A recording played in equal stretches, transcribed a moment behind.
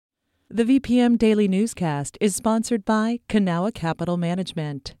The VPM Daily Newscast is sponsored by Kanawha Capital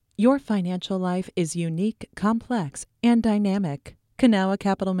Management. Your financial life is unique, complex, and dynamic. Kanawha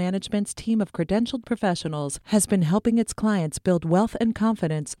Capital Management's team of credentialed professionals has been helping its clients build wealth and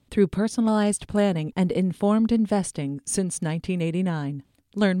confidence through personalized planning and informed investing since 1989.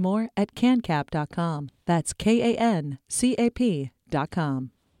 Learn more at cancap.com. That's KANCAP.com.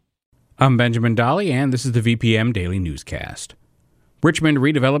 I'm Benjamin Dolly, and this is the VPM Daily Newscast. Richmond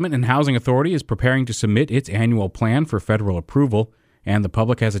Redevelopment and Housing Authority is preparing to submit its annual plan for federal approval, and the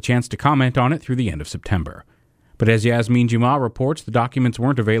public has a chance to comment on it through the end of September. But as Yasmin Juma reports, the documents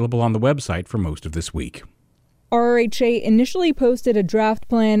weren't available on the website for most of this week. RRHA initially posted a draft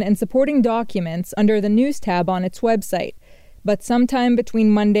plan and supporting documents under the News tab on its website, but sometime between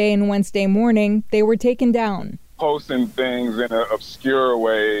Monday and Wednesday morning, they were taken down. Posting things in an obscure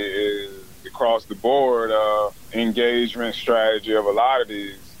way is across the board engagement strategy of a lot of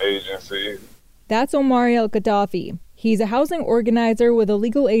these agencies. That's Omar El Gaddafi. He's a housing organizer with a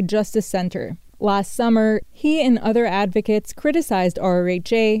Legal Aid Justice Center. Last summer, he and other advocates criticized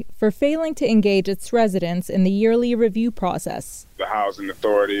RRHA for failing to engage its residents in the yearly review process. The housing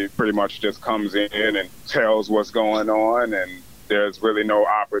authority pretty much just comes in and tells what's going on, and there's really no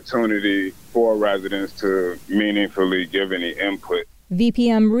opportunity for residents to meaningfully give any input.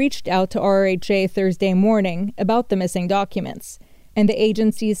 VPM reached out to RRHA Thursday morning about the missing documents, and the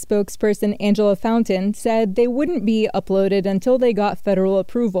agency's spokesperson Angela Fountain said they wouldn't be uploaded until they got federal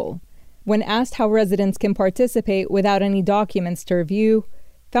approval. When asked how residents can participate without any documents to review,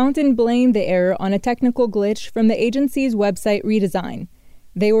 Fountain blamed the error on a technical glitch from the agency's website redesign.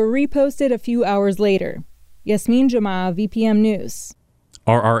 They were reposted a few hours later. Yasmin Jama, VPM News.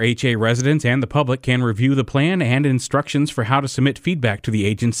 RRHA residents and the public can review the plan and instructions for how to submit feedback to the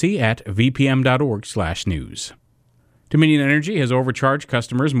agency at vpm.org/news. Dominion Energy has overcharged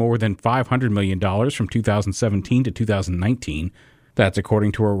customers more than $500 million from 2017 to 2019. That's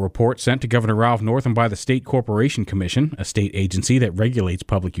according to a report sent to Governor Ralph Northam by the State Corporation Commission, a state agency that regulates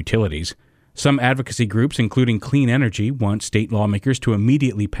public utilities. Some advocacy groups, including Clean Energy, want state lawmakers to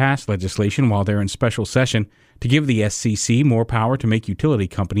immediately pass legislation while they're in special session to give the SCC more power to make utility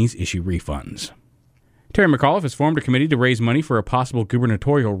companies issue refunds. Terry McAuliffe has formed a committee to raise money for a possible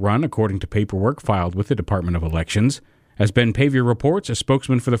gubernatorial run, according to paperwork filed with the Department of Elections. As Ben Paviour reports, a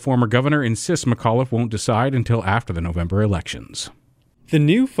spokesman for the former governor insists McAuliffe won't decide until after the November elections. The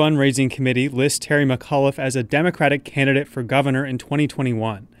new fundraising committee lists Terry McAuliffe as a Democratic candidate for governor in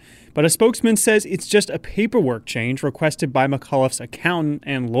 2021. But a spokesman says it's just a paperwork change requested by McAuliffe's accountant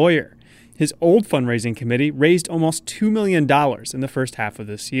and lawyer. His old fundraising committee raised almost $2 million in the first half of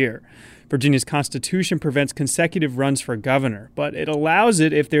this year. Virginia's Constitution prevents consecutive runs for governor, but it allows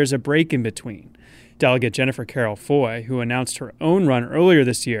it if there's a break in between. Delegate Jennifer Carroll Foy, who announced her own run earlier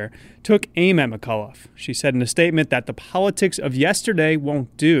this year, took aim at McAuliffe. She said in a statement that the politics of yesterday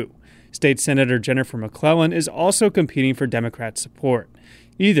won't do. State Senator Jennifer McClellan is also competing for Democrat support.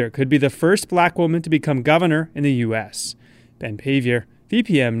 Either could be the first black woman to become governor in the U.S. Ben Paviour,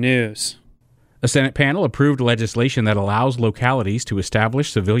 VPM News. A Senate panel approved legislation that allows localities to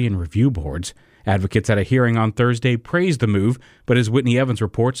establish civilian review boards. Advocates at a hearing on Thursday praised the move, but as Whitney Evans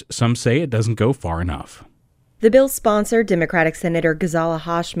reports, some say it doesn't go far enough. The bill's sponsor, Democratic Senator Ghazala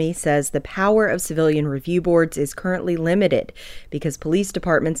Hashmi, says the power of civilian review boards is currently limited because police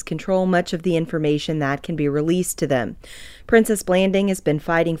departments control much of the information that can be released to them. Princess Blanding has been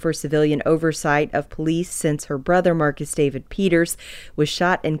fighting for civilian oversight of police since her brother, Marcus David Peters, was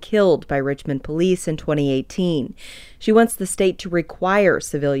shot and killed by Richmond police in 2018. She wants the state to require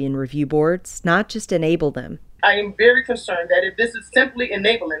civilian review boards, not just enable them. I am very concerned that if this is simply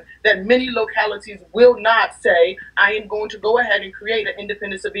enabling, that many localities will not say, I am going to go ahead and create an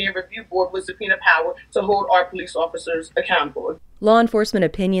independent civilian review board with subpoena power to hold our police officers accountable. Law enforcement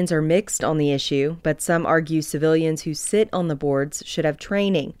opinions are mixed on the issue, but some argue civilians who sit on the boards should have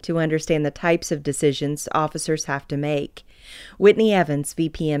training to understand the types of decisions officers have to make. Whitney Evans,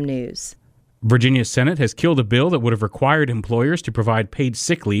 VPM News. Virginia's Senate has killed a bill that would have required employers to provide paid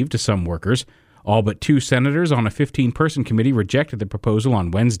sick leave to some workers. All but 2 senators on a 15-person committee rejected the proposal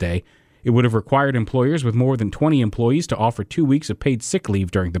on Wednesday. It would have required employers with more than 20 employees to offer 2 weeks of paid sick leave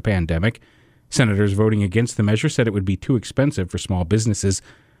during the pandemic. Senators voting against the measure said it would be too expensive for small businesses.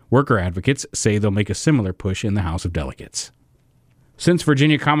 Worker advocates say they'll make a similar push in the House of Delegates. Since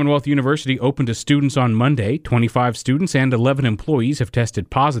Virginia Commonwealth University opened to students on Monday, 25 students and 11 employees have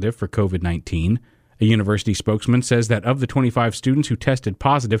tested positive for COVID-19. A university spokesman says that of the 25 students who tested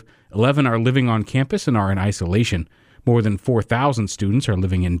positive, 11 are living on campus and are in isolation. More than 4,000 students are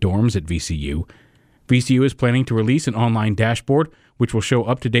living in dorms at VCU. VCU is planning to release an online dashboard which will show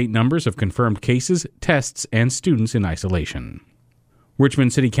up-to-date numbers of confirmed cases, tests, and students in isolation.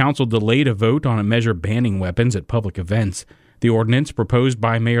 Richmond City Council delayed a vote on a measure banning weapons at public events. The ordinance, proposed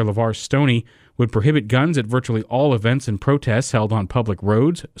by Mayor LeVar Stoney, would prohibit guns at virtually all events and protests held on public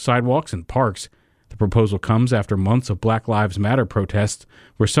roads, sidewalks, and parks. The proposal comes after months of Black Lives Matter protests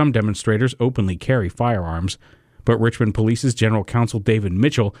where some demonstrators openly carry firearms. But Richmond Police's General Counsel David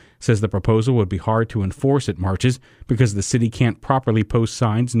Mitchell says the proposal would be hard to enforce at marches because the city can't properly post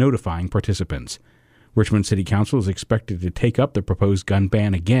signs notifying participants. Richmond City Council is expected to take up the proposed gun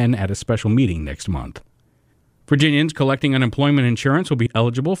ban again at a special meeting next month. Virginians collecting unemployment insurance will be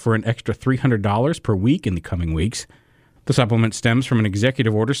eligible for an extra $300 per week in the coming weeks. The supplement stems from an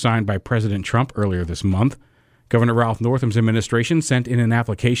executive order signed by President Trump earlier this month. Governor Ralph Northam's administration sent in an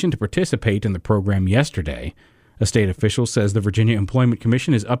application to participate in the program yesterday. A state official says the Virginia Employment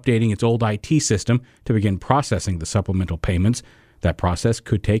Commission is updating its old IT system to begin processing the supplemental payments. That process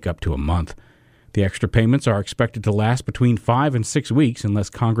could take up to a month. The extra payments are expected to last between 5 and 6 weeks unless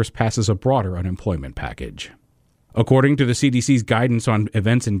Congress passes a broader unemployment package. According to the CDC's guidance on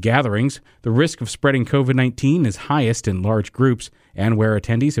events and gatherings, the risk of spreading COVID-19 is highest in large groups and where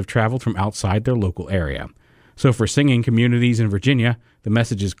attendees have traveled from outside their local area. So for singing communities in Virginia, the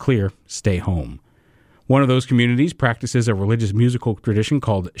message is clear: stay home. One of those communities practices a religious musical tradition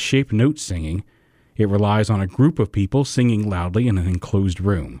called shape note singing. It relies on a group of people singing loudly in an enclosed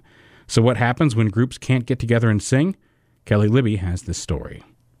room. So what happens when groups can't get together and sing? Kelly Libby has this story.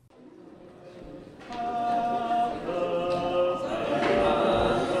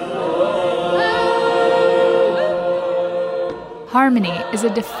 Harmony is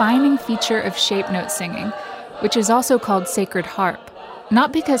a defining feature of shape note singing, which is also called sacred harp,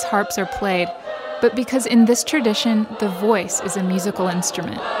 not because harps are played, but because in this tradition, the voice is a musical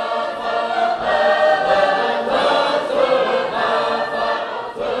instrument.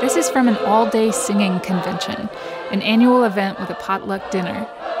 This is from an all-day singing convention, an annual event with a potluck dinner,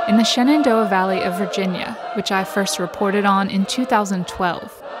 in the Shenandoah Valley of Virginia, which I first reported on in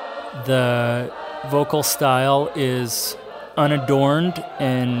 2012. The vocal style is unadorned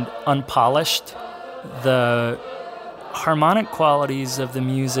and unpolished. The harmonic qualities of the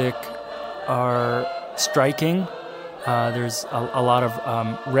music are striking. There's a lot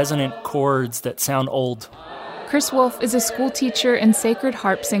of resonant chords that sound old. Chris Wolf is a school teacher and sacred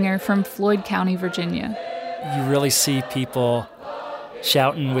harp singer from Floyd County, Virginia. You really see people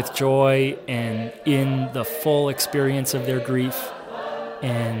shouting with joy and in the full experience of their grief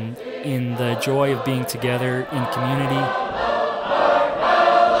and in the joy of being together in community.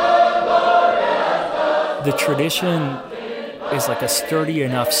 The tradition is like a sturdy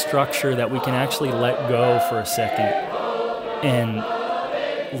enough structure that we can actually let go for a second and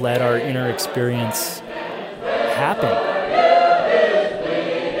let our inner experience happen.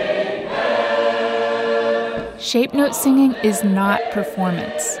 Shape note singing is not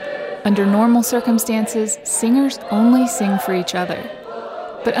performance. Under normal circumstances, singers only sing for each other.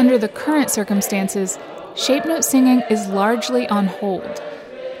 But under the current circumstances, shape note singing is largely on hold.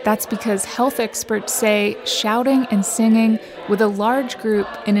 That's because health experts say shouting and singing with a large group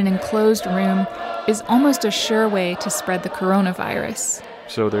in an enclosed room is almost a sure way to spread the coronavirus.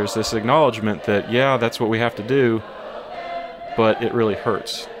 So there's this acknowledgement that, yeah, that's what we have to do, but it really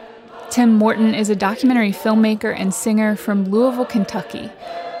hurts. Tim Morton is a documentary filmmaker and singer from Louisville, Kentucky.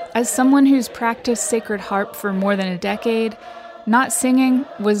 As someone who's practiced sacred harp for more than a decade, not singing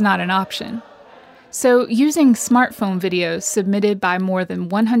was not an option. So, using smartphone videos submitted by more than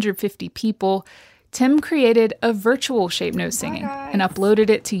 150 people, Tim created a virtual shape note singing and uploaded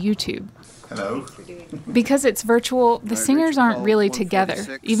it to YouTube. Hello. Because it's virtual, the singers aren't really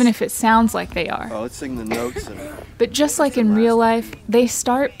together, even if it sounds like they are. Oh, let's sing the notes. But just like in real life, they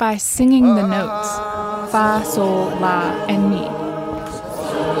start by singing the notes: fa, sol, la, and mi.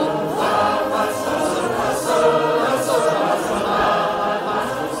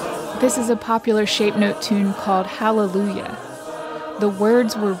 This is a popular shape note tune called Hallelujah. The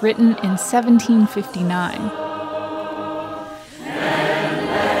words were written in 1759.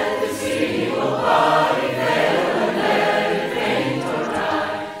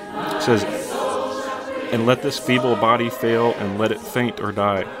 It says, "And let this feeble body fail, and let it faint or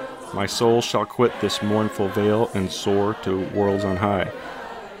die. My soul shall quit this mournful vale and soar to worlds on high."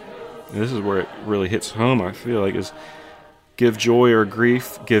 And this is where it really hits home, I feel like, is give joy or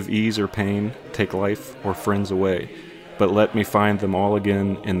grief, give ease or pain, take life or friends away, but let me find them all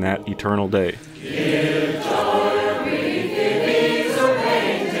again in that eternal day. Give joy or grief, give ease or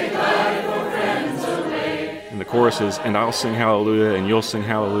pain, take life or friends away. And the chorus is, and I'll sing hallelujah, and you'll sing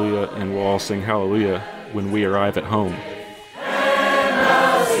hallelujah, and we'll all sing hallelujah when we arrive at home.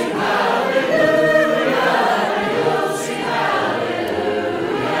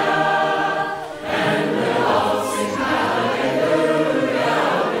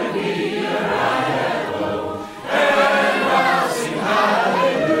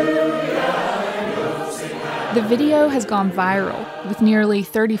 The video has gone viral with nearly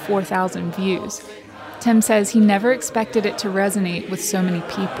 34,000 views. Tim says he never expected it to resonate with so many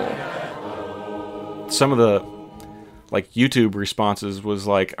people. Some of the YouTube responses was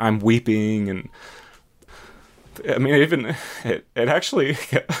like, I'm weeping, and I mean, even it actually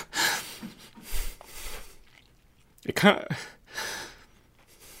it kind of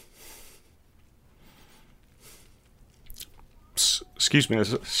excuse me,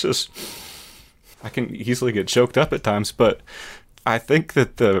 it's just I can easily get choked up at times, but I think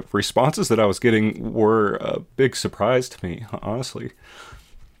that the responses that I was getting were a big surprise to me, honestly.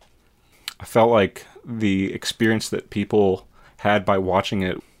 I felt like the experience that people had by watching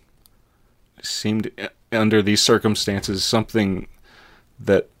it seemed, under these circumstances, something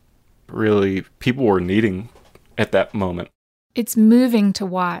that really people were needing at that moment. It's moving to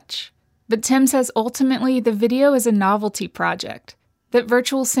watch, but Tim says ultimately the video is a novelty project, that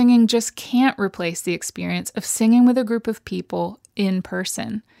virtual singing just can't replace the experience of singing with a group of people in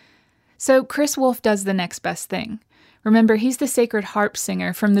person. So Chris Wolf does the next best thing. Remember, he's the Sacred Harp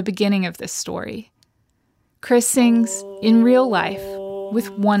singer from the beginning of this story. Chris sings in real life with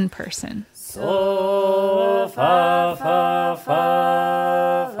one person. This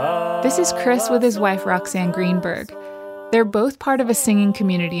is Chris with his wife Roxanne Greenberg. They're both part of a singing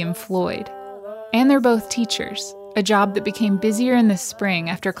community in Floyd. And they're both teachers, a job that became busier in the spring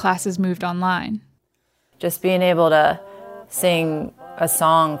after classes moved online. Just being able to sing a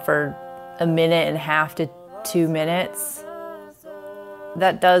song for 1.5 to 2 minutes,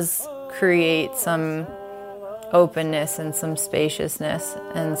 that does create some openness and some spaciousness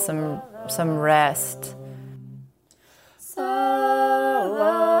and some rest.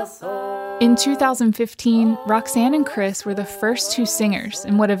 In 2015, Roxanne and Chris were the first two singers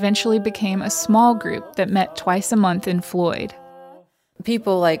in what eventually became a small group that met twice a month in Floyd.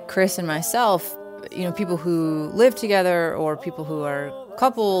 People like Chris and myself, people who live together or people who are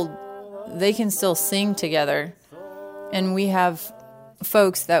coupled, they can still sing together. And we have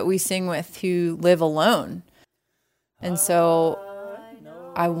folks that we sing with who live alone. And so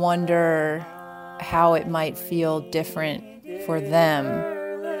I wonder how it might feel different for them.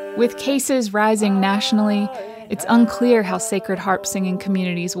 With cases rising nationally, it's unclear how Sacred Harp singing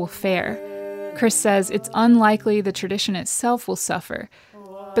communities will fare. Chris says it's unlikely the tradition itself will suffer,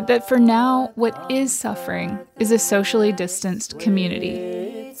 but that for now, what is suffering is a socially distanced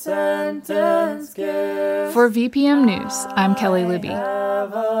community. For VPM News, I'm Kelly Libby.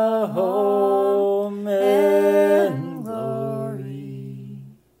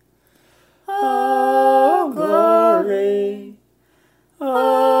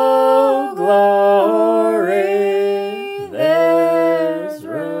 Oh, glory, there's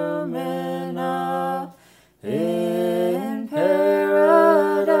room enough in paradise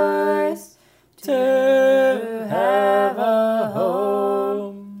to have a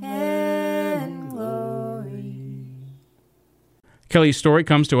home in glory. Kelly's story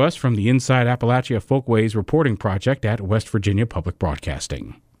comes to us from the Inside Appalachia Folkways reporting project at West Virginia Public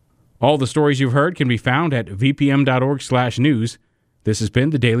Broadcasting. All the stories you've heard can be found at vpm.org/news. This has been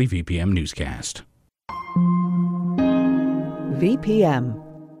the Daily VPM Newscast. VPM.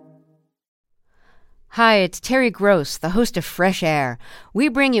 Hi, it's Terry Gross, the host of Fresh Air. We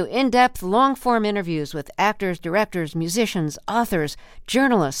bring you in-depth, long-form interviews with actors, directors, musicians, authors,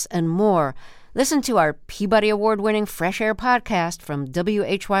 journalists, and more. Listen to our Peabody Award-winning Fresh Air podcast from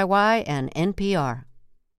WHYY and NPR.